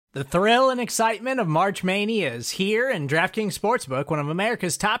The thrill and excitement of March Mania is here, and DraftKings Sportsbook, one of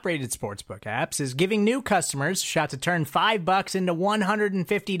America's top-rated sportsbook apps, is giving new customers a shot to turn $5 into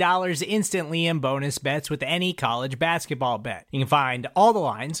 $150 instantly in bonus bets with any college basketball bet. You can find all the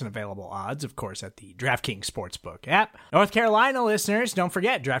lines and available odds, of course, at the DraftKings Sportsbook app. North Carolina listeners, don't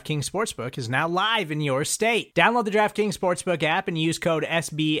forget, DraftKings Sportsbook is now live in your state. Download the DraftKings Sportsbook app and use code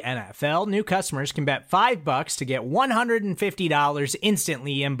SBNFL. New customers can bet $5 to get $150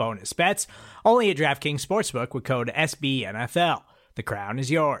 instantly in bonus bets, only at DraftKings Sportsbook with code SBNFL. The crown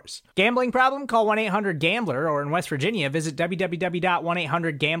is yours. Gambling problem? Call 1-800-GAMBLER, or in West Virginia, visit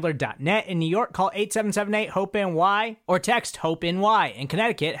www.1800gambler.net. In New York, call 877-8-HOPE-NY or text HOPE-NY. In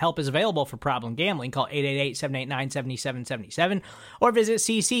Connecticut, help is available for problem gambling. Call 888-789-7777 or visit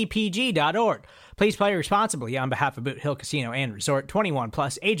ccpg.org. Please play responsibly on behalf of Boot Hill Casino and Resort. 21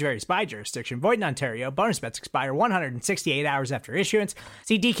 plus, age varies by jurisdiction. Void in Ontario. Bonus bets expire 168 hours after issuance.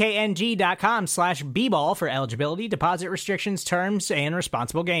 See dkng.com/bball for eligibility, deposit restrictions, terms, and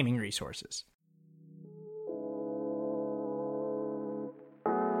responsible gaming resources.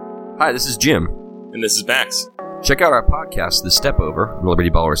 Hi, this is Jim. And this is Max. Check out our podcast, The Step Over, the Liberty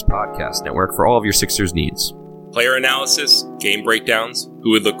Ballers Podcast Network, for all of your Sixers needs. Player analysis, game breakdowns,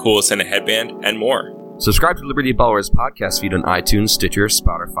 who would look coolest in a headband, and more. Subscribe to Liberty Ballers podcast feed on iTunes, Stitcher,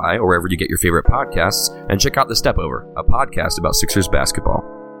 Spotify, or wherever you get your favorite podcasts, and check out The Step Over, a podcast about Sixers basketball.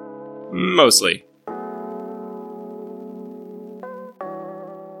 Mostly.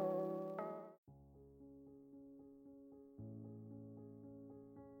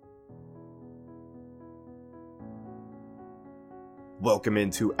 Welcome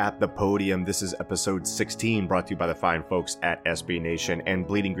into At the Podium. This is episode 16, brought to you by the fine folks at SB Nation and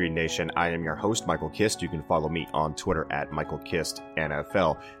Bleeding Green Nation. I am your host, Michael Kist. You can follow me on Twitter at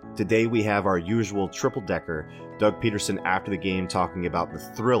MichaelKistNFL. Today we have our usual triple-decker, Doug Peterson after the game talking about the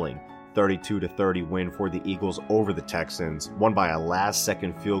thrilling 32-30 win for the Eagles over the Texans, won by a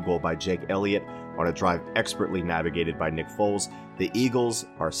last-second field goal by Jake Elliott on a drive expertly navigated by Nick Foles. The Eagles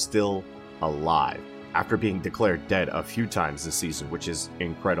are still alive after being declared dead a few times this season, which is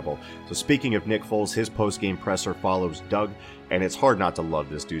incredible. So speaking of Nick Foles, his post-game presser follows Doug, and it's hard not to love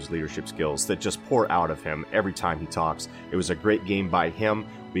this dude's leadership skills that just pour out of him every time he talks. It was a great game by him.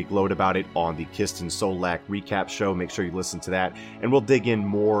 We glowed about it on the Kist and Solak recap show. Make sure you listen to that, and we'll dig in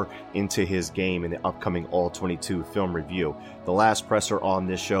more into his game in the upcoming All-22 film review. The last presser on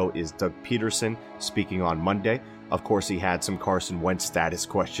this show is Doug Peterson, speaking on Monday. Of course, he had some Carson Wentz status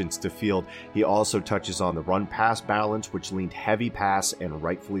questions to field. He also touches on the run-pass balance, which leaned heavy pass, and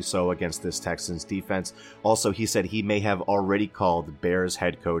rightfully so, against this Texans defense. Also, he said he may have already called Bears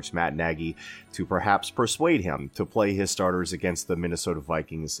head coach Matt Nagy to perhaps persuade him to play his starters against the Minnesota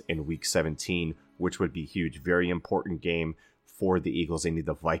Vikings in Week 17, which would be huge. Very important game for the Eagles. They need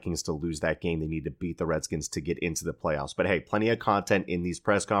the Vikings to lose that game. They need to beat the Redskins to get into the playoffs. But hey, plenty of content in these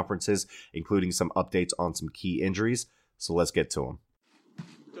press conferences, including some updates on some key injuries. So let's get to them.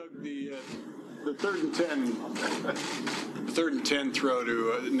 Doug, the third and 10 throw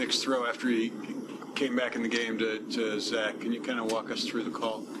to Nick's throw after he came back in the game to Zach. Can you kind of walk us through the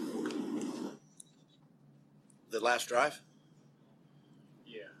call? The last drive?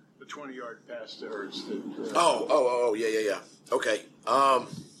 Yeah, the 20-yard pass to Ertz. Yeah. Okay.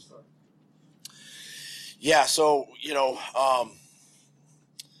 Yeah, so,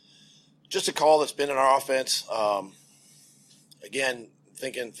 just a call that's been in our offense. Again,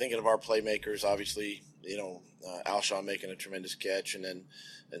 thinking of our playmakers, obviously, Alshon making a tremendous catch, and then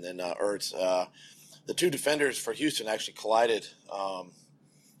Ertz. The two defenders for Houston actually collided,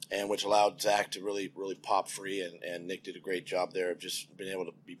 and which allowed Zach to really, really pop free, and Nick did a great job there of just being able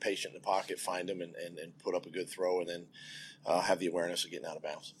to be patient in the pocket, find him, and put up a good throw, and then have the awareness of getting out of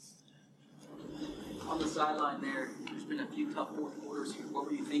bounds. On the sideline there's been a few tough fourth quarters here. What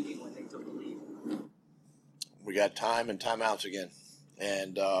were you thinking when they took the lead? We got time and timeouts again,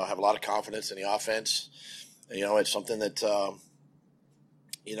 and have a lot of confidence in the offense. It's something that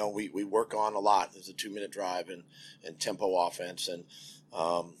we work on a lot. It's a 2-minute drive and tempo offense, and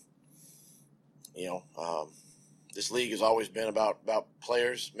this league has always been about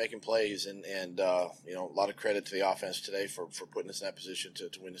players making plays, and a lot of credit to the offense today for putting us in that position to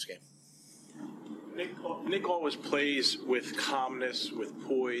win this game. Nick always plays with calmness, with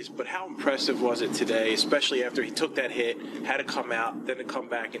poise, but how impressive was it today, especially after he took that hit, had to come out, then to come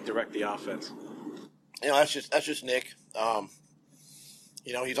back and direct the offense? That's just Nick.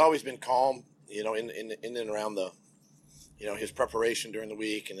 He's always been calm, in and around the, his preparation during the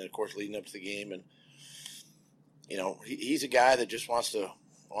week, and then of course leading up to the game, and he's a guy that just wants to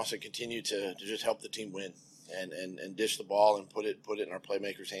continue to just help the team win, and dish the ball and put it in our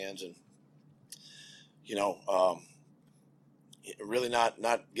playmakers' hands, and really not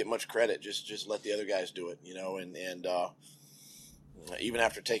get much credit. Just let the other guys do it, and even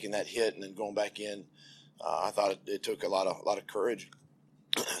after taking that hit and then going back in, I thought it took a lot of courage.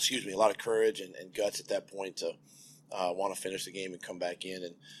 Excuse me, a lot of courage and guts at that point to want to finish the game and come back in,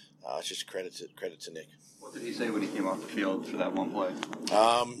 and it's just credit to Nick. What did he say when he came off the field for that one play?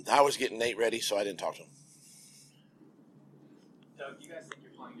 I was getting Nate ready, so I didn't talk to him. Doug, do you guys think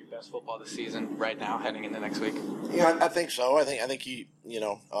you're playing your best football this season right now, heading into next week? Yeah, I think so. I think he,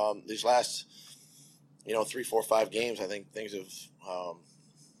 these last, 3, 4, 5 games, I think things have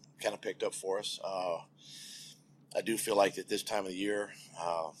kind of picked up for us. I do feel like at this time of the year,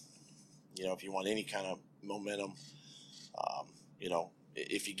 if you want any kind of momentum,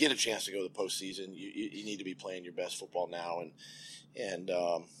 if you get a chance to go to the postseason, you need to be playing your best football now, and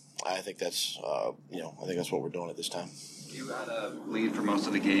I think that's what we're doing at this time. You had a lead for most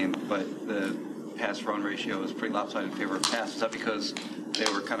of the game, but the pass run ratio is pretty lopsided in favor of pass. Is that because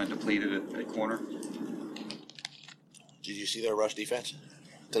they were kind of depleted at corner? Did you see their rush defense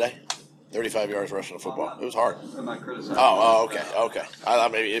today? 35 yards rushing the football. It was hard. I'm not criticizing. Okay. I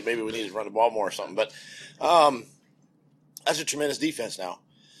thought maybe we needed to run the ball more or something, but that's a tremendous defense now.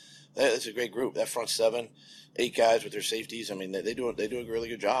 It's a great group. That front 7, 8 guys with their safeties. I mean, they do a really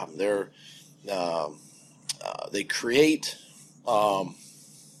good job. They create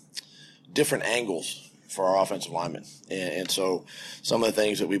different angles for our offensive linemen, and so some of the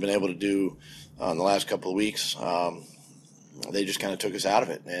things that we've been able to do in the last couple of weeks, they just kind of took us out of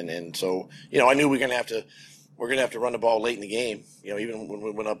it, and so I knew we're gonna have to run the ball late in the game. Even when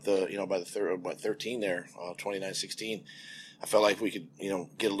we went up by the 13 there, 29-16, I felt like we could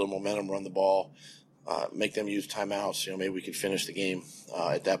get a little momentum, run the ball, make them use timeouts. Maybe we could finish the game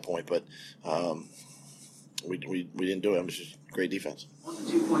at that point, but we didn't do it. It was just great defense. On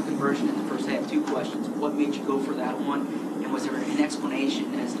the 2-point conversion in the first half, 2 questions. What made you go for that one? And was there an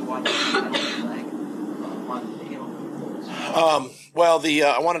explanation as to why you didn't get the flag on the hit on the Well,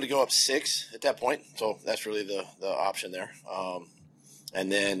 I wanted to go up 6 at that point, so that's really the option there.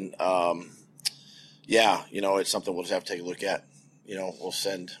 And then, it's something we'll just have to take a look at. We'll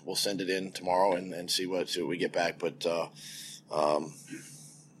send it in tomorrow and see what we get back, but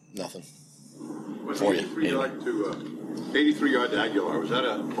nothing. Was for 83 you. Yard to 83 yard to Aguilar? Was that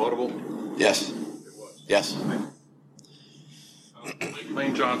a audible? Yes. It was. Yes.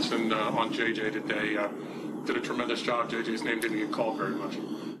 Lane Johnson on JJ today did a tremendous job. JJ's name didn't get called very much.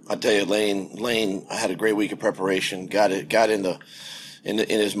 I tell you, Lane had a great week of preparation. Got in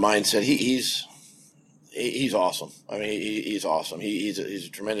his mindset. He's awesome. I mean, he's awesome. He's a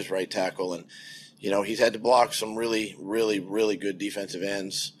tremendous right tackle, and he's had to block some really, really, really good defensive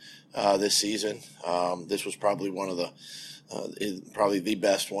ends this season. This was probably one of the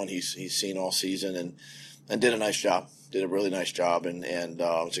best one he's seen all season, and did a nice job. Did a really nice job, and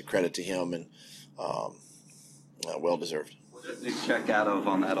it's a credit to him, and well deserved. What did Nick check out of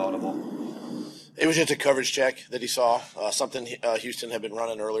on that audible? It was just a coverage check that he saw. Something Houston had been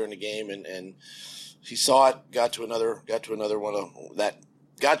running earlier in the game, and he saw it. Got to another one of that.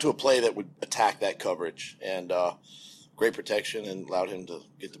 Got to a play that would attack that coverage, and great protection, and allowed him to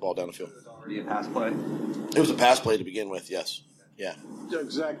get the ball down the field. It was already a pass play? It was a pass play to begin with, yes. Yeah.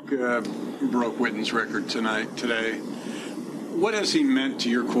 Zach broke Witten's record today. What has he meant to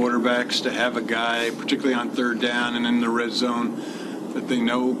your quarterbacks to have a guy, particularly on third down and in the red zone, that they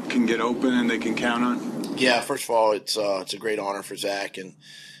know can get open and they can count on? Yeah, first of all, it's a great honor for Zach, and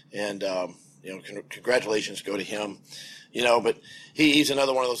congratulations go to him. But he's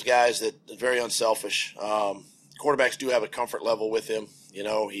another one of those guys that is very unselfish. Quarterbacks do have a comfort level with him.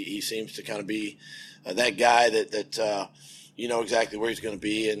 He seems to kind of be that guy that exactly where he's going to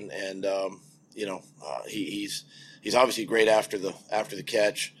be, and he's obviously great after the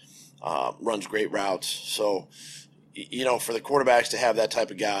catch, runs great routes. So, for the quarterbacks to have that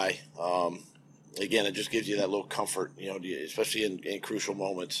type of guy, again, it just gives you that little comfort, especially in crucial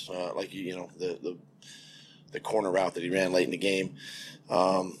moments, like the corner route that he ran late in the game.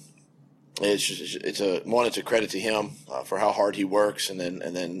 It's a credit to him for how hard he works, and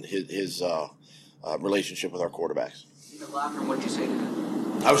then his relationship with our quarterbacks. In the locker room, what'd you say to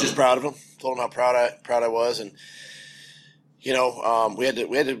him? I was just proud of him. Told him how proud I was, and we had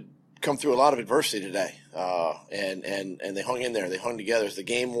to come through a lot of adversity today, and they hung in there. They hung together. As the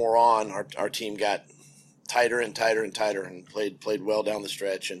game wore on, our team got tighter and tighter and tighter, and played well down the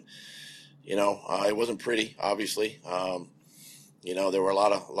stretch. And it wasn't pretty, obviously. There were a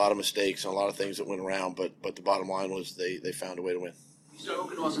lot of mistakes and a lot of things that went around, but the bottom line was they found a way to win. You've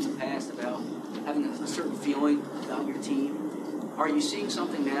spoken to us in the past about having a certain feeling about your team. Are you seeing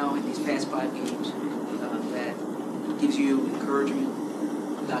something now in these past 5 games that gives you encouragement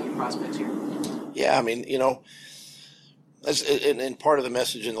about your prospects here? Yeah, I mean, and part of the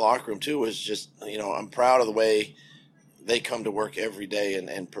message in the locker room too was just, I'm proud of the way they come to work every day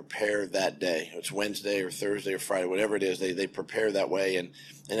and prepare that day. It's Wednesday or Thursday or Friday, whatever it is, they prepare that way, and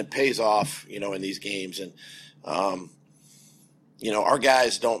it pays off, in these games. And, our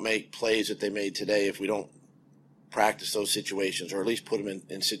guys don't make plays that they made today if we don't practice those situations, or at least put them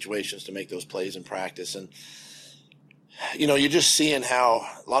in situations to make those plays in practice. And, you're just seeing how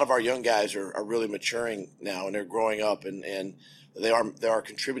a lot of our young guys are really maturing now, and they're growing up, and they are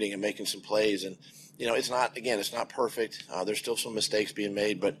contributing and making some plays. And, it's not perfect. There's still some mistakes being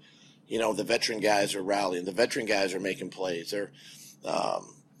made, but, the veteran guys are rallying. The veteran guys are making plays. They're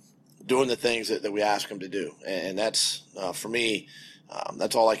doing the things that we ask them to do. And that's, for me,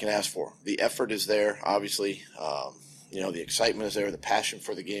 that's all I can ask for. The effort is there, obviously. The excitement is there, the passion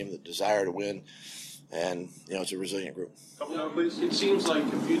for the game, the desire to win. And, it's a resilient group. It seems like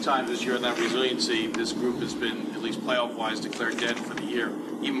a few times this year in that resiliency, this group has been, at least playoff-wise, declared dead for the year,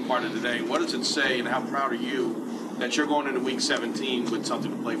 even part of today. What does it say, and how proud are you that you're going into Week 17 with something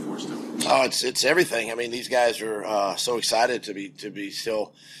to play for still? Oh, it's everything. I mean, these guys are so excited to be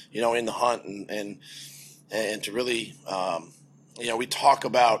still, in the hunt and to really, we talk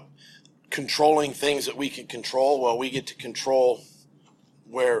about controlling things that we can control. Well, we get to control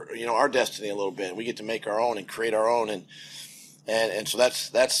where our destiny a little bit. We get to make our own and create our own, and so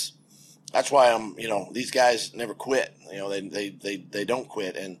that's why I'm these guys never quit. They don't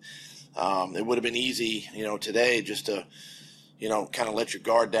quit, and it would have been easy today just to kind of let your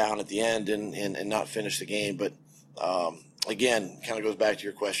guard down at the end and not finish the game. But again, kind of goes back to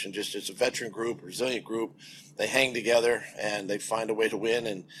your question. Just it's a veteran group, a resilient group. They hang together and they find a way to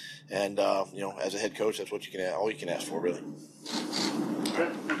win. And as a head coach, that's what all you can ask for, really.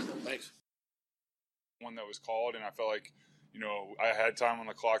 Thanks. One that was called, and I felt like, I had time on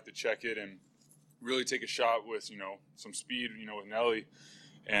the clock to check it and really take a shot with, some speed, with Nelly.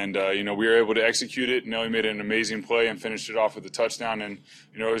 And, we were able to execute it. Nelly made an amazing play and finished it off with a touchdown. And,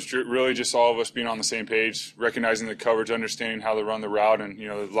 it was really just all of us being on the same page, recognizing the coverage, understanding how to run the route. And,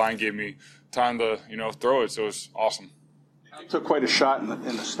 the line gave me time to, throw it. So it was awesome. You took quite a shot in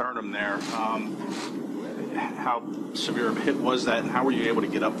the sternum there. How severe of a hit was that, and how were you able to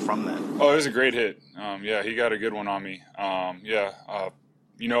get up from that? Oh, it was a great hit. He got a good one on me.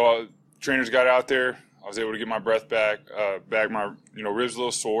 Trainers got out there. I was able to get my breath back. My ribs a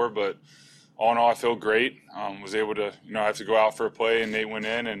little sore, but all in all, I feel great. Was able to I have to go out for a play, and Nate went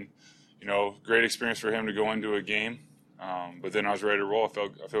in, and great experience for him to go into a game. But then I was ready to roll.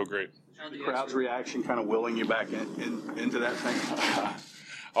 I feel great. The crowd's reaction kind of willing you back into that thing.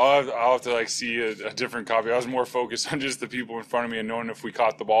 I'll have to see a different copy. I was more focused on just the people in front of me and knowing if we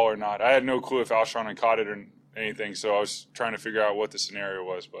caught the ball or not. I had no clue if Alshon had caught it or anything, so I was trying to figure out what the scenario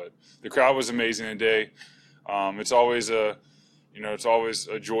was. But the crowd was amazing today. It's always a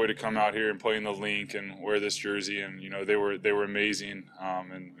joy to come out here and play in the Link and wear this jersey, and they were amazing,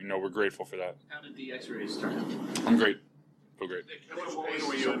 and we're grateful for that. How did the X-rays turn out? I'm great. Feel great. How much pain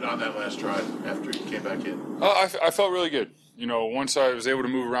were you on that last drive after you came back in? I felt really good. Once I was able to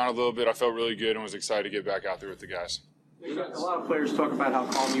move around a little bit, I felt really good and was excited to get back out there with the guys. A lot of players talk about how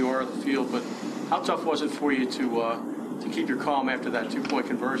calm you are on the field, but how tough was it for you to keep your calm after that 2-point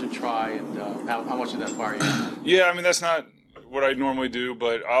conversion try, and how much did that fire you? Yeah, that's not what I normally do,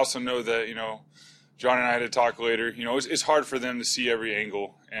 but I also know that, John and I had to talk later. It's hard for them to see every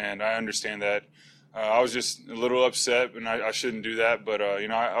angle, and I understand that. I was just a little upset, and I shouldn't do that. But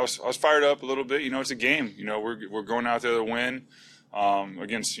I was fired up a little bit. It's a game. We're going out there to win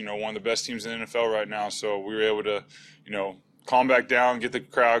against one of the best teams in the NFL right now. So we were able to calm back down, get the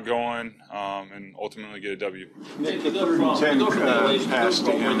crowd going, and ultimately get a W. Nick, to go from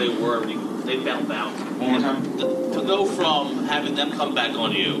where they were, they bailed out. One more time. To go from having them come back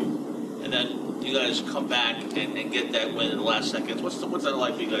on you, and then you guys come back and get that win in the last seconds. What's that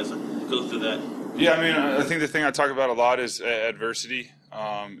like for you guys to go through that? Yeah, I think the thing I talk about a lot is adversity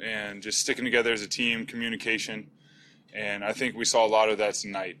and just sticking together as a team, communication. And I think we saw a lot of that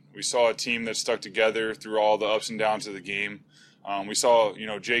tonight. We saw a team that stuck together through all the ups and downs of the game. We saw,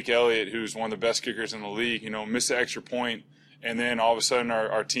 Jake Elliott, who's one of the best kickers in the league, miss the extra point. And then all of a sudden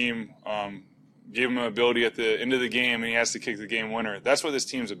our team gave him an ability at the end of the game, and he has to kick the game winner. That's what this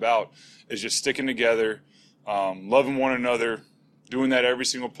team's about, is just sticking together, loving one another, doing that every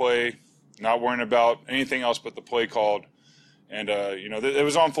single play, not worrying about anything else but the play called. And, it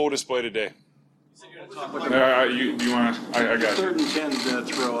was on full display today. You want to? I got you. 3rd and 10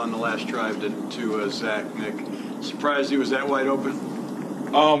 throw on the last drive to Zach, Nick. Surprised he was that wide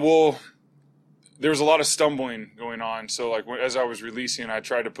open? Well, there was a lot of stumbling going on. So, like, as I was releasing, I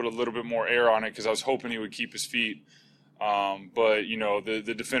tried to put a little bit more air on it because I was hoping he would keep his feet. But, you know, the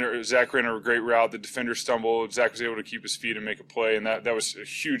defender, Zach ran a great route. The defender stumbled. Zach was able to keep his feet and make a play, and that was a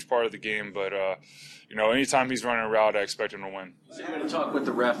huge part of the game. But, you know, anytime he's running a route, I expect him to win. So you're going to talk with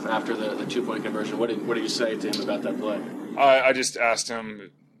the ref after the 2-point conversion. What did you say to him about that play? I just asked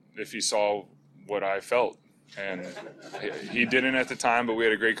him if he saw what I felt. And he didn't at the time, but we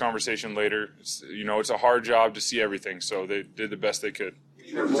had a great conversation later. You know, it's a hard job to see everything, so they did the best they could.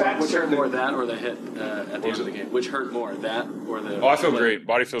 Which hurt more, that or the hit at the end of the game? Which hurt more, that or the... Oh, I feel great.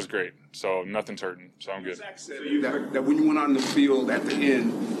 Body feels great, so nothing's hurting, so I'm good. Zach said that when you went on the field at the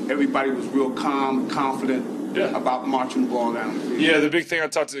end, everybody was real calm, confident about marching the ball down the field. Yeah, the big thing I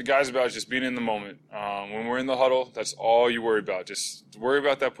talked to the guys about is just being in the moment. When we're in the huddle, that's all you worry about. Just worry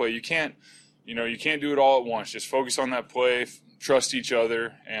about that play. You can't do it all at once. Just focus on that play, trust each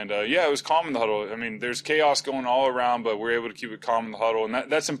other. And, it was calm in the huddle. I mean, there's chaos going all around, but we're able to keep it calm in the huddle. And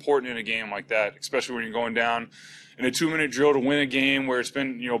that's important in a game like that, especially when you're going down in a 2-minute drill to win a game where it's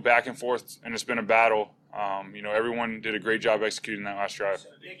been, back and forth and it's been a battle. Everyone did a great job executing that last drive.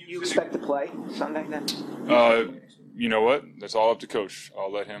 You expect to play Sunday then? You know what? That's all up to Coach.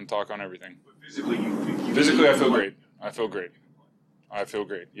 I'll let him talk on everything. Physically, I feel great. I feel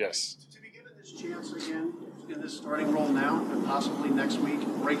great, yes. Chance again in this starting role now and possibly next week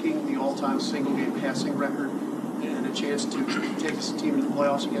breaking the all-time single-game passing record and a chance to take this team to the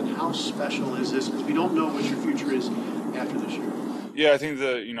playoffs again. How special is this? Because we don't know what your future is after this year. Yeah, I think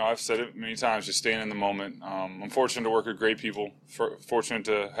I've said it many times, just staying in the moment. I'm fortunate to work with great people, fortunate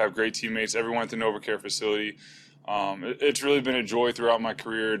to have great teammates, everyone at the NovaCare facility. It's really been a joy throughout my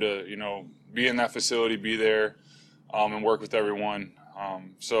career to, be in that facility, be there, and work with everyone.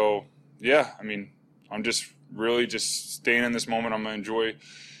 Yeah, I mean, I'm just really just staying in this moment. I'm going to enjoy,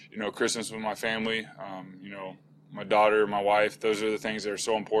 Christmas with my family, my daughter, my wife. Those are the things that are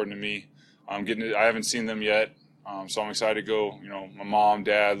so important to me. I haven't seen them yet, so I'm excited to go, my mom,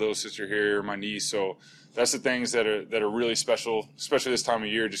 dad, little sister here, my niece. So that's the things that are really special, especially this time of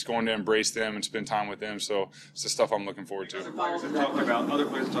year, just going to embrace them and spend time with them. So it's the stuff I'm looking forward to. Other players have talked about how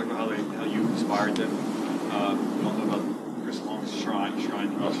you inspired them. About Chris Long's shrine to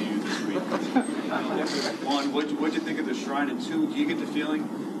you this week. One, what'd you think of the shrine? And two, do you get that feeling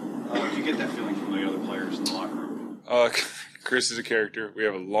from the other players in the locker room? Chris is a character. We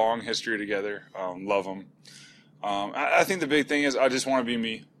have a long history together. Love him. I think the big thing is I just want to be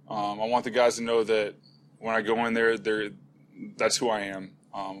me. I want the guys to know that when I go in there, that's who I am.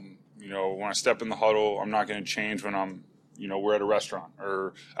 When I step in the huddle, I'm not going to change when I'm we're at a restaurant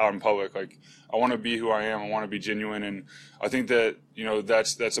or out in public. Like, I want to be who I am. I want to be genuine. And I think that,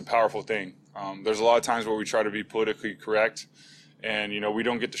 that's a powerful thing. There's a lot of times where we try to be politically correct and, we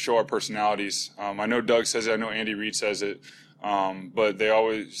don't get to show our personalities. I know Doug says it. I know Andy Reid says it. But they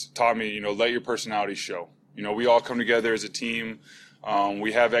always taught me, let your personality show. We all come together as a team.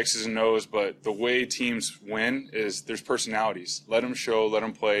 We have X's and O's, but the way teams win is there's personalities. Let them show, let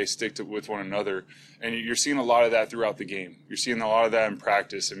them play, stick with one another. And you're seeing a lot of that throughout the game. You're seeing a lot of that in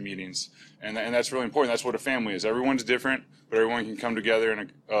practice and meetings. And that's really important. That's what a family is. Everyone's different, but everyone can come together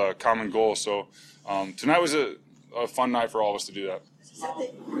in a common goal. So tonight was a fun night for all of us to do that.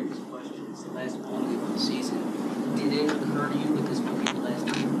 Quickest question. It's the last game of the season. Did it occur to you that this would be the last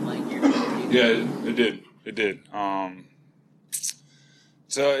time you're playing here? Yeah, it did. It did.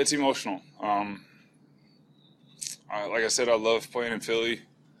 It's emotional. Like I said, I love playing in Philly.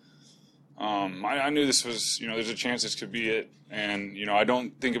 I knew this was, there's a chance this could be it. And, I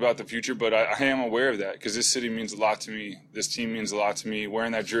don't think about the future, but I am aware of that because this city means a lot to me. This team means a lot to me.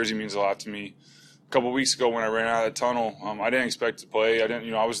 Wearing that jersey means a lot to me. A couple of weeks ago when I ran out of the tunnel, I didn't expect to play.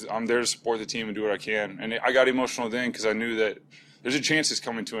 I'm there to support the team and do what I can. And I got emotional then because I knew that there's a chance it's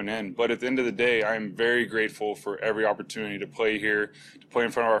coming to an end. But at the end of the day, I am very grateful for every opportunity to play here, to play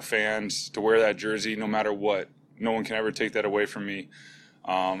in front of our fans, to wear that jersey no matter what. No one can ever take that away from me.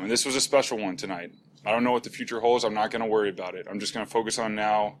 And this was a special one tonight. I don't know what the future holds. I'm not going to worry about it. I'm just going to focus on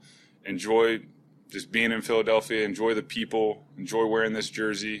now, enjoy just being in Philadelphia, enjoy the people, enjoy wearing this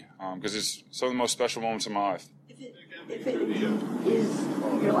jersey, because it's some of the most special moments of my life. If it is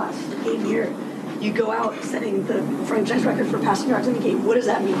your last game here, you go out setting the franchise record for passing yards in the game. What does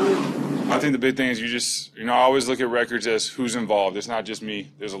that mean to you? I think the big thing is I always look at records as who's involved. It's not just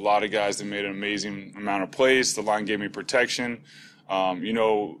me. There's a lot of guys that made an amazing amount of plays. The line gave me protection.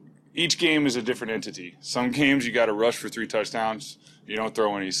 each game is a different entity. Some games you got to rush for 3 touchdowns. You don't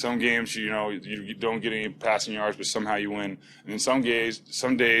throw any. Some games, you don't get any passing yards, but somehow you win. And then some games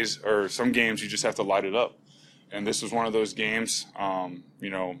you just have to light it up. And this was one of those games. I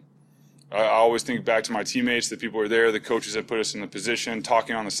always think back to my teammates, the people who are there, the coaches that put us in the position,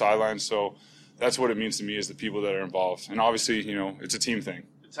 talking on the sidelines. So that's what it means to me is the people that are involved. And obviously, it's a team thing.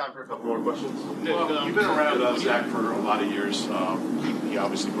 Time for a couple more questions. Nick, you've been around Zach for a lot of years. He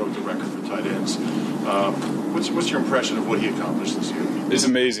obviously broke the record for tight ends. What's your impression of what he accomplished this year? It's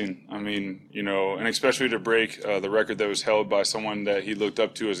amazing. I mean, and especially to break the record that was held by someone that he looked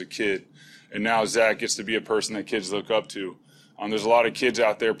up to as a kid. And now Zach gets to be a person that kids look up to. There's a lot of kids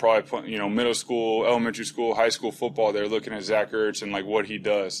out there probably, middle school, elementary school, high school football, they're looking at Zach Ertz and, what he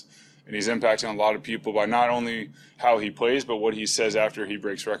does. And he's impacting a lot of people by not only how he plays, but what he says after he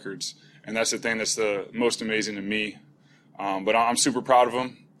breaks records. And that's the thing that's the most amazing to me. But I'm super proud of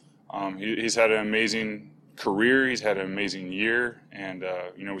him. He's had an amazing career. He's had an amazing year. And,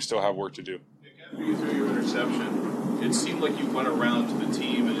 we still have work to do. After you threw your interception, it seemed like you went around to the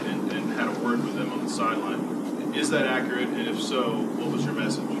team and had a word with them on the sideline. Is that accurate? And if so, what was your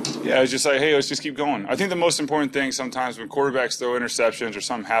message? Yeah, it's just like, hey, let's just keep going. I think the most important thing sometimes when quarterbacks throw interceptions or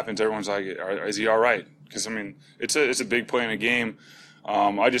something happens, everyone's like, is he all right? Because, it's a big play in a game.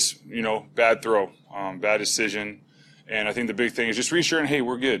 I just, bad throw, bad decision. And I think the big thing is just reassuring, hey,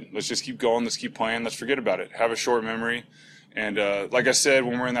 we're good. Let's just keep going. Let's keep playing. Let's forget about it. Have a short memory. And like I said,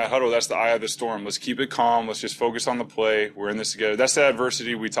 when we're in that huddle, that's the eye of the storm. Let's keep it calm. Let's just focus on the play. We're in this together. That's the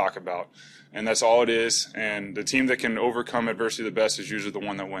adversity we talk about. And that's all it is. And the team that can overcome adversity the best is usually the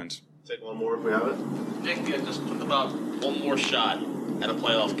one that wins. Take one more if we have it. Nick, just talk about one more shot at a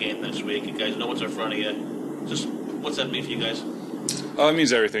playoff game next week. You guys know what's in front of you. Just what's that mean for you guys? It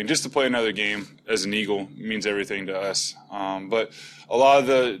means everything. Just to play another game as an Eagle means everything to us. But a lot of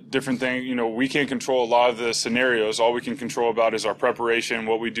the different things, we can't control a lot of the scenarios. All we can control about is our preparation,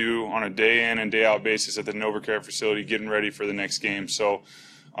 what we do on a day in and day out basis at the NovaCare facility, getting ready for the next game. So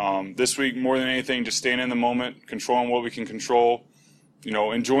this week, more than anything, just staying in the moment, controlling what we can control,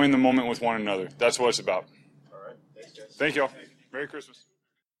 enjoying the moment with one another. That's what it's about. All right. Thanks, guys. Thank y'all. Merry Christmas.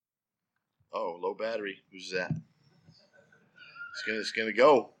 Oh, low battery. Who's that? It's gonna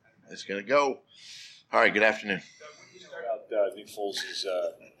go. It's gonna go. All right. Good afternoon. About Nick Foles'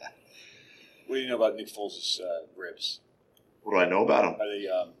 what do you know about Nick Foles' ribs? What do I know about him? Are they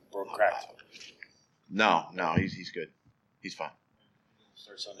cracked? No. He's good. He's fine.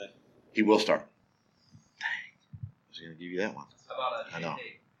 Start Sunday. He will start. Dang. I was gonna give you that one. How about I know.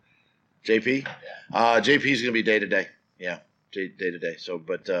 JP? Yeah. JP's gonna be day to day. Yeah, day to day. So,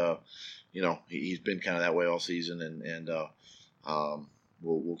 but he's been kind of that way all season, and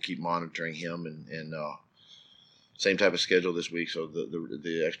we'll keep monitoring him, and same type of schedule this week. So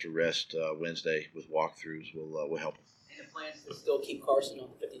the extra rest Wednesday with walkthroughs will help him. And the plans to still keep Carson on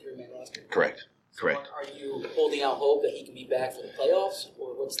the 53-man roster? Correct. So are you holding out hope that he can be back for the playoffs,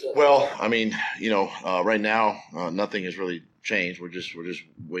 or what's the? Well, right now nothing has really changed. We're just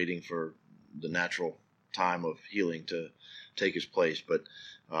waiting for the natural time of healing to take his place, but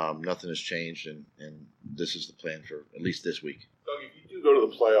nothing has changed, and this is the plan for at least this week. Doug, if you do go to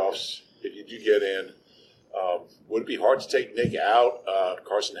the playoffs, if you do get in, would it be hard to take Nick out?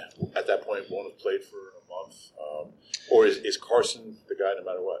 Carson at that point won't have played for a month, or is Carson the guy no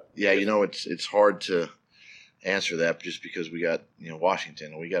matter what? Yeah, it's hard to answer that just because we got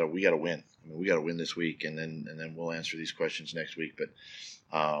Washington, and we got to win. We got to win this week, and then we'll answer these questions next week. But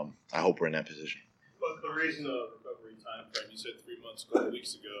I hope we're in that position. But the reason the recovery time frame, you said 3 months, a couple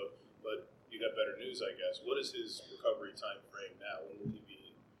weeks ago, but you got better news, I guess. What is his recovery time frame now? When will he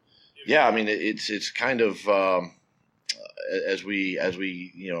be? Yeah, it's kind of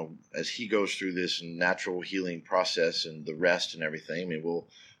as he goes through this natural healing process and the rest and everything.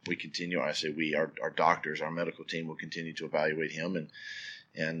 We continue. I say we, our doctors, our medical team will continue to evaluate him,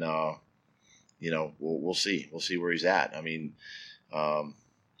 and we'll see. We'll see where he's at.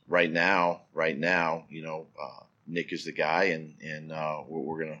 Right now, Nick is the guy, and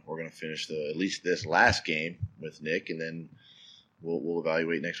we're gonna finish at least this last game with Nick, and then we'll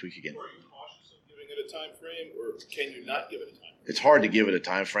evaluate next week again. Are you cautious of giving it a time frame, or can you not give it a time frame? It's hard to give it a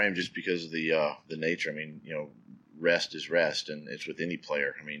time frame just because of the nature. Rest is rest, and it's with any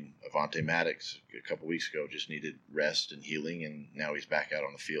player. Avonte Maddox a couple weeks ago just needed rest and healing, and now he's back out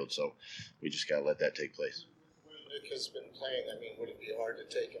on the field. So we just got to let that take place. Nick has been playing. Would it be hard to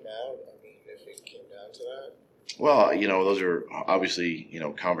take him out? If it came down to that. Well, those are obviously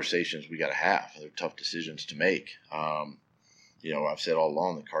conversations we got to have. They're tough decisions to make. I've said all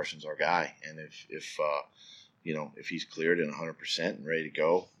along that Carson's our guy, and if if he's cleared and 100% and ready to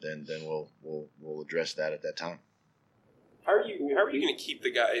go, then we'll address that at that time. How are you going to keep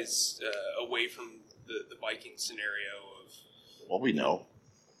the guys away from the Viking scenario of? Well, we know.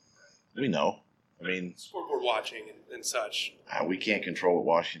 I mean, scoreboard watching and such. We can't control what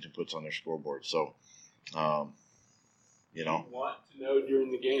Washington puts on their scoreboard, so You want to know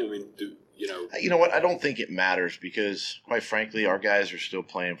during the game. I mean, You know what? I don't think it matters because, quite frankly, our guys are still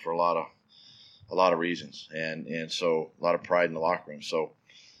playing for a lot of reasons, and so a lot of pride in the locker room. So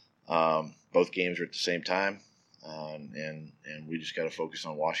both games are at the same time, and we just got to focus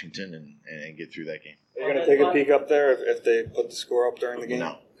on Washington and get through that game. Are you going to take a peek up there if they put the score up during the game?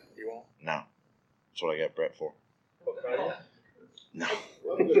 No. You won't? No. That's what I got Brett for. No.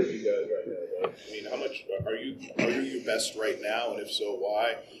 How good are you guys right now? I mean, how much are you your best right now, and if so,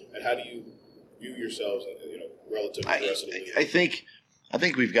 why? And how do you view yourselves, relative to the rest of the league? I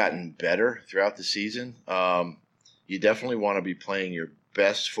think we've gotten better throughout the season. You definitely want to be playing your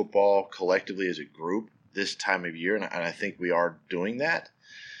best football collectively as a group this time of year, and I think we are doing that.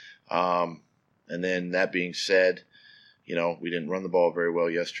 And then that being said, we didn't run the ball very well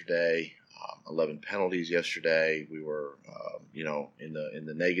yesterday. 11 penalties yesterday. We were, in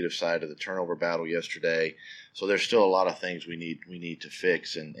the negative side of the turnover battle yesterday. So there's still a lot of things we need to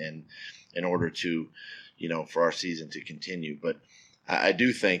fix, and in order to, for our season to continue. But I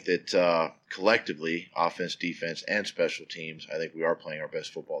do think that collectively, offense, defense, and special teams, I think we are playing our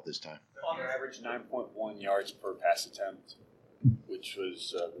best football this time. On average, 9.1 yards per pass attempt, which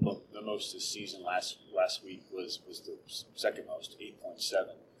was the most this season. Last week was the second most,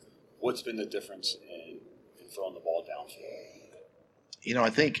 8.7. What's been the difference in throwing the ball downfield? I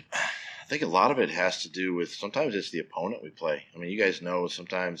think a lot of it has to do with sometimes it's the opponent we play. I mean, you guys know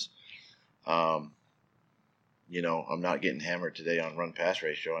sometimes, I'm not getting hammered today on run-pass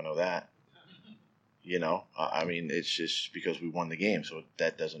ratio. I know that. I mean, it's just because we won the game, so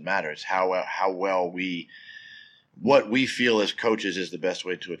that doesn't matter. It's how well what we feel as coaches is the best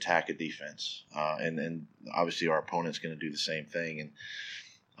way to attack a defense, and obviously our opponent's going to do the same thing. And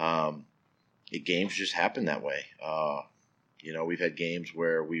games just happen that way. We've had games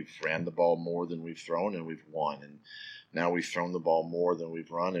where we've ran the ball more than we've thrown and we've won, and now we've thrown the ball more than we've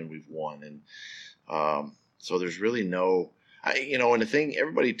run and we've won. And so there's really no, and the thing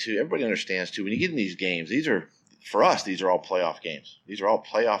everybody understands too, when you get in these games, these are all playoff games. These are all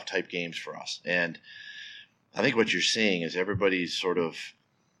playoff type games for us. And I think what you're seeing is everybody's sort of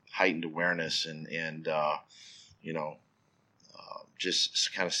heightened awareness and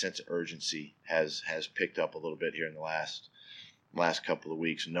just kind of sense of urgency has picked up a little bit here in the last couple of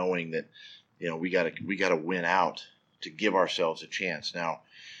weeks, knowing that we got to win out to give ourselves a chance. Now,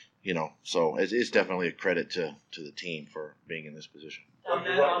 so it's definitely a credit to the team for being in this position.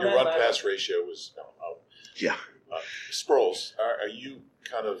 Your run pass ratio was yeah. Sproles, are you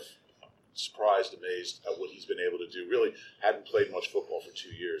kind of surprised, amazed at what he's been able to do? Really hadn't played much football for 2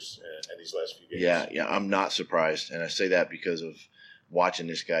 years and these last few games. Yeah, I'm not surprised, and I say that because of watching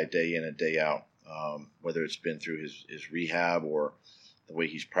this guy day in and day out, whether it's been through his rehab or the way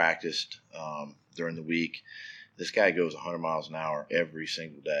he's practiced during the week. This guy goes 100 miles an hour every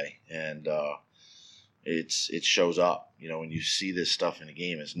single day, and it shows up. When you see this stuff in a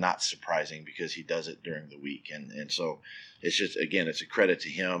game, it's not surprising because he does it during the week, and so it's just, again, it's a credit to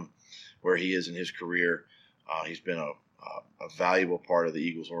him where he is in his career. He's been a valuable part of the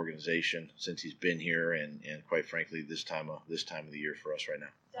Eagles organization since he's been here, and quite frankly, this time of the year for us right now.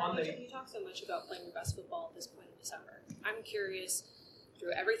 You talk so much about playing your best football at this point in December. I'm curious,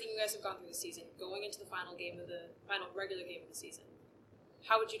 through everything you guys have gone through this season, going into the final regular game of the season,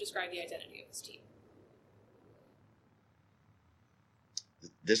 how would you describe the identity of this team?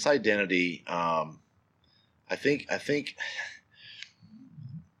 This identity, I think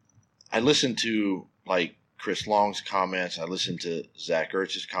I listened to Chris Long's comments. I listened to Zach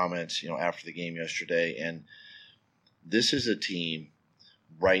Ertz's comments, after the game yesterday, and this is a team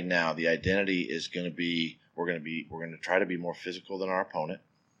right now. The identity is going to be we're going to try to be more physical than our opponent.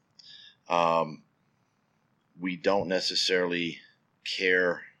 We don't necessarily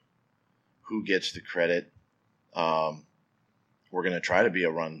care who gets the credit. We're going to try to be a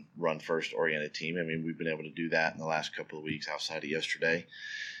run first oriented team. I mean, we've been able to do that in the last couple of weeks outside of yesterday.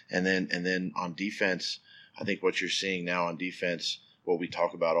 And then on defense, I think what you're seeing now on defense, what we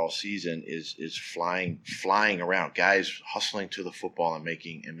talk about all season is flying around, guys hustling to the football and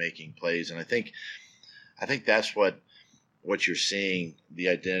making plays. And I think that's what you're seeing, the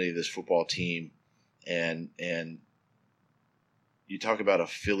identity of this football team. And you talk about a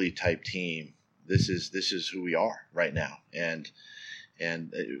Philly type team. This is who we are right now. And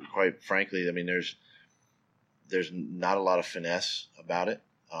quite frankly, I mean, there's not a lot of finesse about it.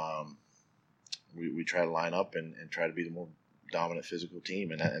 We try to line up and try to be the more dominant physical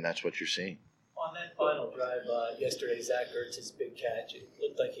team, and that's what you're seeing. On that final drive yesterday, Zach Ertz's big catch, it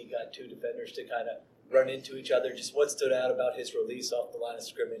looked like he got two defenders to kind of run into each other. Just what stood out about his release off the line of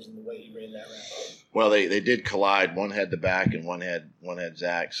scrimmage and the way he ran that route? Well, they did collide. One had the back and one had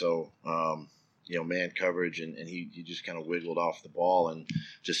Zach. So, man coverage, and he just kind of wiggled off the ball, and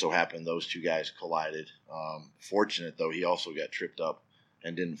just so happened those two guys collided. Fortunate, though, he also got tripped up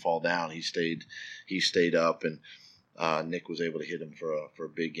and didn't fall down. He stayed up, and Nick was able to hit him for a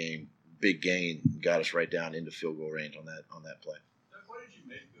big gain, got us right down into field goal range on that play. What did you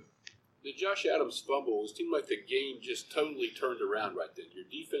make of the Josh Adams fumble? It seemed like the game just totally turned around right then. Your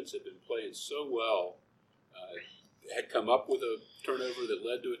defense had been playing so well, had come up with a turnover that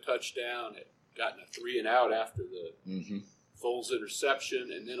led to a touchdown, had gotten a 3-and-out after the Foles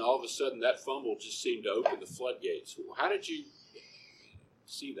interception, and then all of a sudden that fumble just seemed to open the floodgates. How did you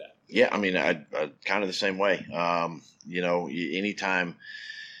see that? Yeah, I mean, I kind of the same way. Anytime,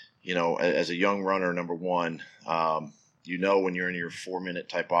 as a young runner, number one, when you're in your 4-minute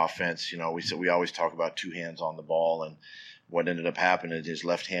type offense, we always talk about two hands on the ball, and what ended up happening is his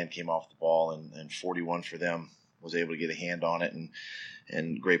left hand came off the ball, and 41 for them was able to get a hand on it, and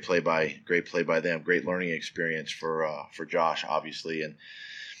great play by them, great learning experience for Josh, obviously,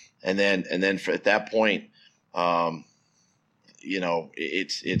 and then at that point,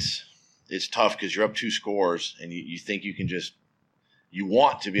 it's tough because you're up 2 scores, and you think you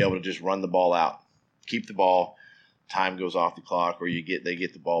want to be able to just run the ball out, keep the ball, time goes off the clock, or they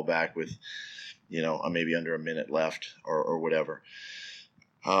get the ball back with, maybe under a minute left or whatever.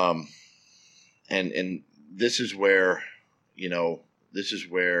 And this is where, when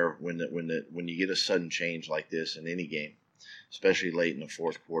you get a sudden change like this in any game, especially late in the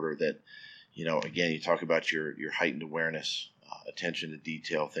fourth quarter, that, again, you talk about your heightened awareness, attention to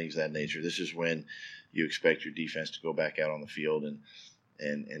detail, things of that nature. This is when you expect your defense to go back out on the field and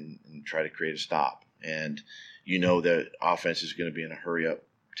try to create a stop. And the offense is going to be in a hurry-up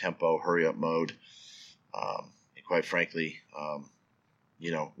tempo, hurry-up mode. And quite frankly,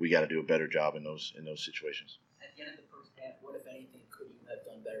 we got to do a better job in those situations. At the end of the first half, what, if anything, could you have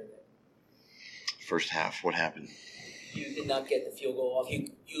done better there? First half, what happened? You did not get the field goal off. You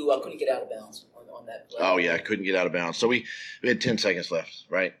couldn't get out of bounds on that play. Oh, yeah, I couldn't get out of bounds. So we had 10 seconds left,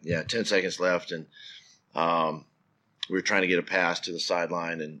 right? Yeah, 10 seconds left, and we were trying to get a pass to the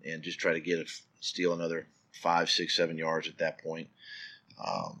sideline and just try to steal another 5, 6, 7 yards at that point.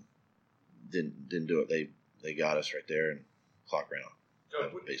 Didn't do it. They got us right there, and clock ran out.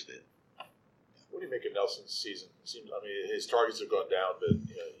 That was basically it. What do you make of Nelson's season? His targets have gone down, but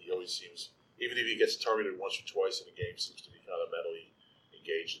he always seems, even if he gets targeted once or twice in a game, seems to be kind of mentally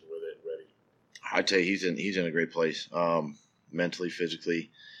engaged with it and ready. I tell you, he's in a great place, mentally,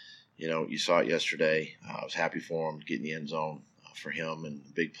 physically. You saw it yesterday. I was happy for him getting the end zone for him, and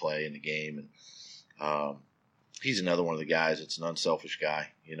the big play in the game. And he's another one of the guys that's an unselfish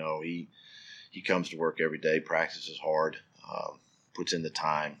guy. He comes to work every day, practices hard, puts in the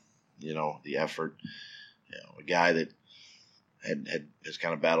time, the effort. A guy that has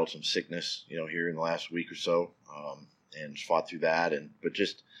kind of battled some sickness, here in the last week or so, and fought through that, but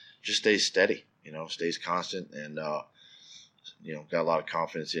just stays steady, stays constant, and got a lot of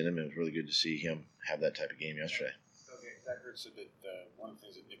confidence in him. And it was really good to see him have that type of game yesterday. Okay, Zach Ertz said that one of the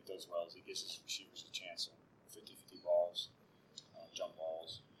things that Nick does well is he gives his receivers a chance on 50-50 balls, jump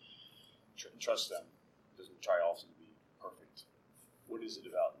balls, trust them. Doesn't try often to be perfect. What is it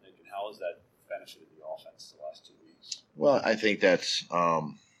about Nick, and how has that benefited the offense the last 2 weeks? Well, I think that's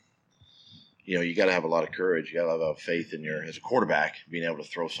you got to have a lot of courage. You got to have faith in as a quarterback, being able to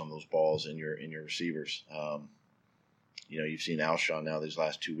throw some of those balls in your receivers. You've seen Alshon now these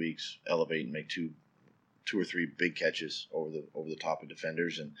last 2 weeks elevate and make two or three big catches over the top of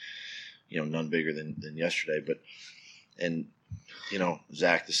defenders, and none bigger than yesterday. And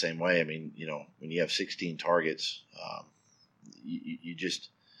Zach the same way. I mean, when you have 16 targets, you just,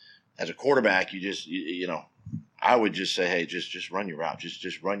 as a quarterback, I would just say, hey, just run your route.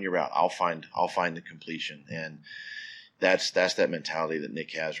 Just run your route. I'll find the completion. And that's that mentality that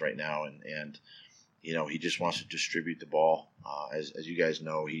Nick has right now. And he just wants to distribute the ball. As you guys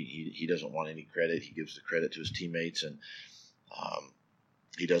know, he doesn't want any credit. He gives the credit to his teammates, and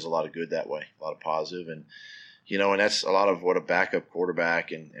he does a lot of good that way, a lot of positive. And and that's a lot of what a backup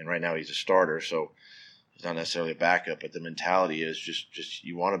quarterback, and right now he's a starter, so he's not necessarily a backup, but the mentality is just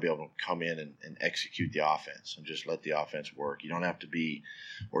you want to be able to come in and execute the offense and just let the offense work. You don't have to be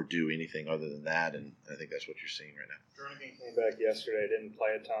or do anything other than that, and I think that's what you're seeing right now. Jernigan came back yesterday, didn't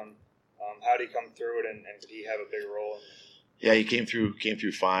play a ton. How did he come through it, and did he have a big role? Yeah, he came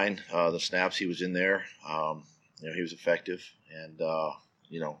through fine. The snaps he was in there, he was effective, and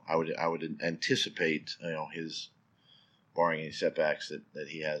I would anticipate his, barring any setbacks that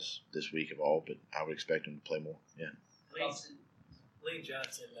he has this week of all, but I would expect him to play more. Yeah. Lane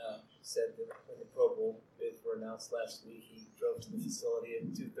Johnson said that when the Pro Bowl bids were announced last week, he drove to the facility at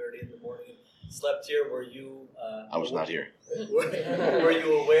 2:30 in the morning and slept here. Were you? I was not here. Were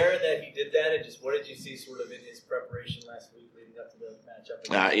you aware that he did that, and just what did you see sort of in his preparation last week leading up to the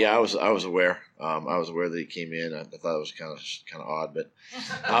matchup? Yeah, I was aware. I was aware that he came in. I thought it was kind of odd, but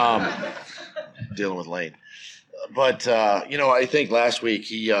dealing with Lane. But I think last week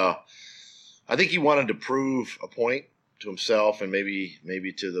I think he wanted to prove a point to himself and maybe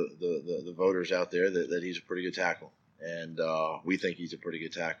to the voters out there that he's a pretty good tackle, and we think he's a pretty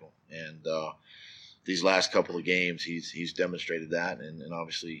good tackle. And these last couple of games, he's demonstrated that, and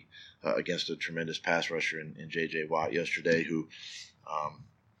obviously against a tremendous pass rusher in J.J. Watt yesterday, who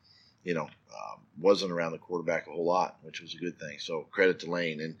wasn't around the quarterback a whole lot, which was a good thing. So credit to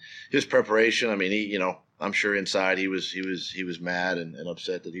Lane and his preparation. I mean, I'm sure inside he was mad and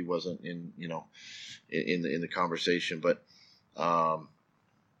upset that he wasn't in the conversation, but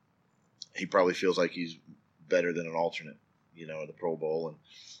he probably feels like he's better than an alternate, in the Pro Bowl, and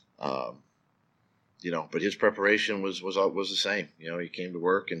but his preparation was the same. He came to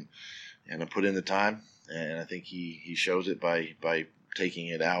work and put in the time, and I think he shows it by taking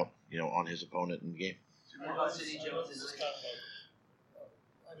it out, on his opponent in the game. I know this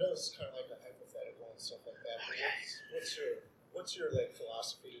is kind of like a hypothetical and stuff like that. But what's your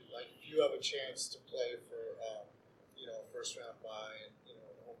philosophy? Like, if you have a chance to play for first round bye and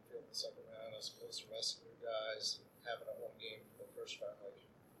home field in the second round, as opposed to resting your guys and having a home game for the first round,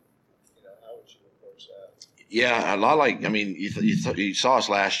 how would you approach that? Yeah, a lot like, you saw us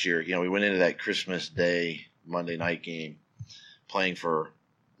last year. We went into that Christmas Day Monday night game playing for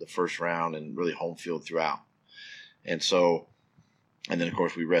the first round and really home field throughout. And so, and then of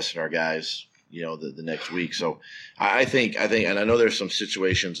course we rested our guys, the next week. So I think, and I know there's some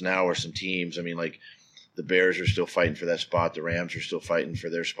situations now where some teams, like the Bears are still fighting for that spot. The Rams are still fighting for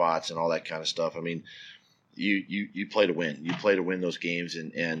their spots and all that kind of stuff. You play to win. You play to win those games,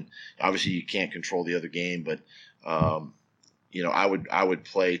 and obviously you can't control the other game. But I would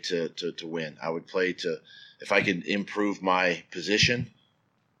play to win. I would play to, if I could improve my position.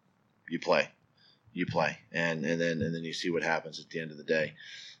 You play, and then you see what happens at the end of the day.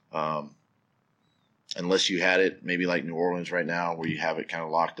 Unless you had it maybe like New Orleans right now, where you have it kind of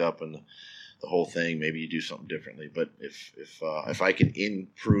locked up and the whole thing, maybe you do something differently. But if I can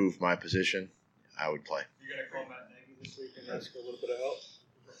improve my position, I would play. You're going to call Matt Nagy this week and ask for a little bit of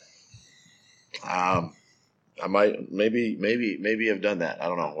help? I might maybe have done that. I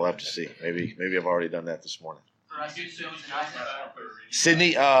don't know. We'll have to see. Maybe I've already done that this morning.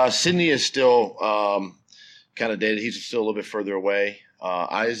 Sydney is still kind of dated. He's still a little bit further away.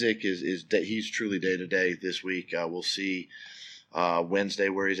 Isaac he's truly day to day this week. We'll see Wednesday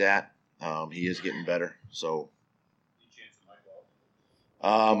where he's at. He is getting better. So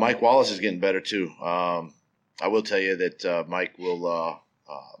Mike Wallace is getting better too. I will tell you that Mike will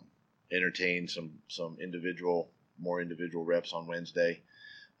entertain some more individual reps on Wednesday,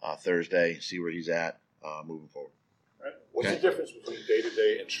 Thursday. See where he's at moving forward. Right. What's the difference between day to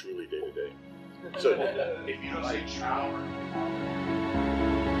day and truly day to day? So if you don't say shower.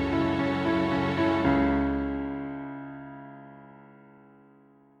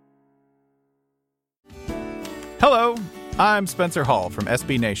 Hello, I'm Spencer Hall from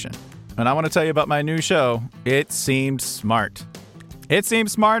SB Nation, and I want to tell you about my new show, It Seemed Smart. It Seemed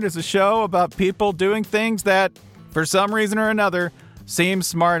Smart is a show about people doing things that, for some reason or another, seem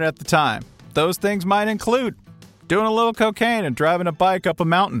smart at the time. Those things might include doing a little cocaine and driving a bike up a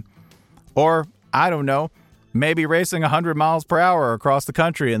mountain. Or, I don't know, maybe racing 100 miles per hour across the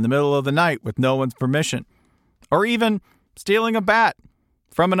country in the middle of the night with no one's permission. Or even stealing a bat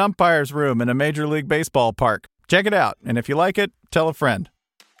from an umpire's room in a Major League Baseball park. Check it out, and if you like it, tell a friend.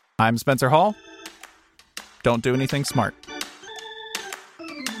 I'm Spencer Hall. Don't do anything smart.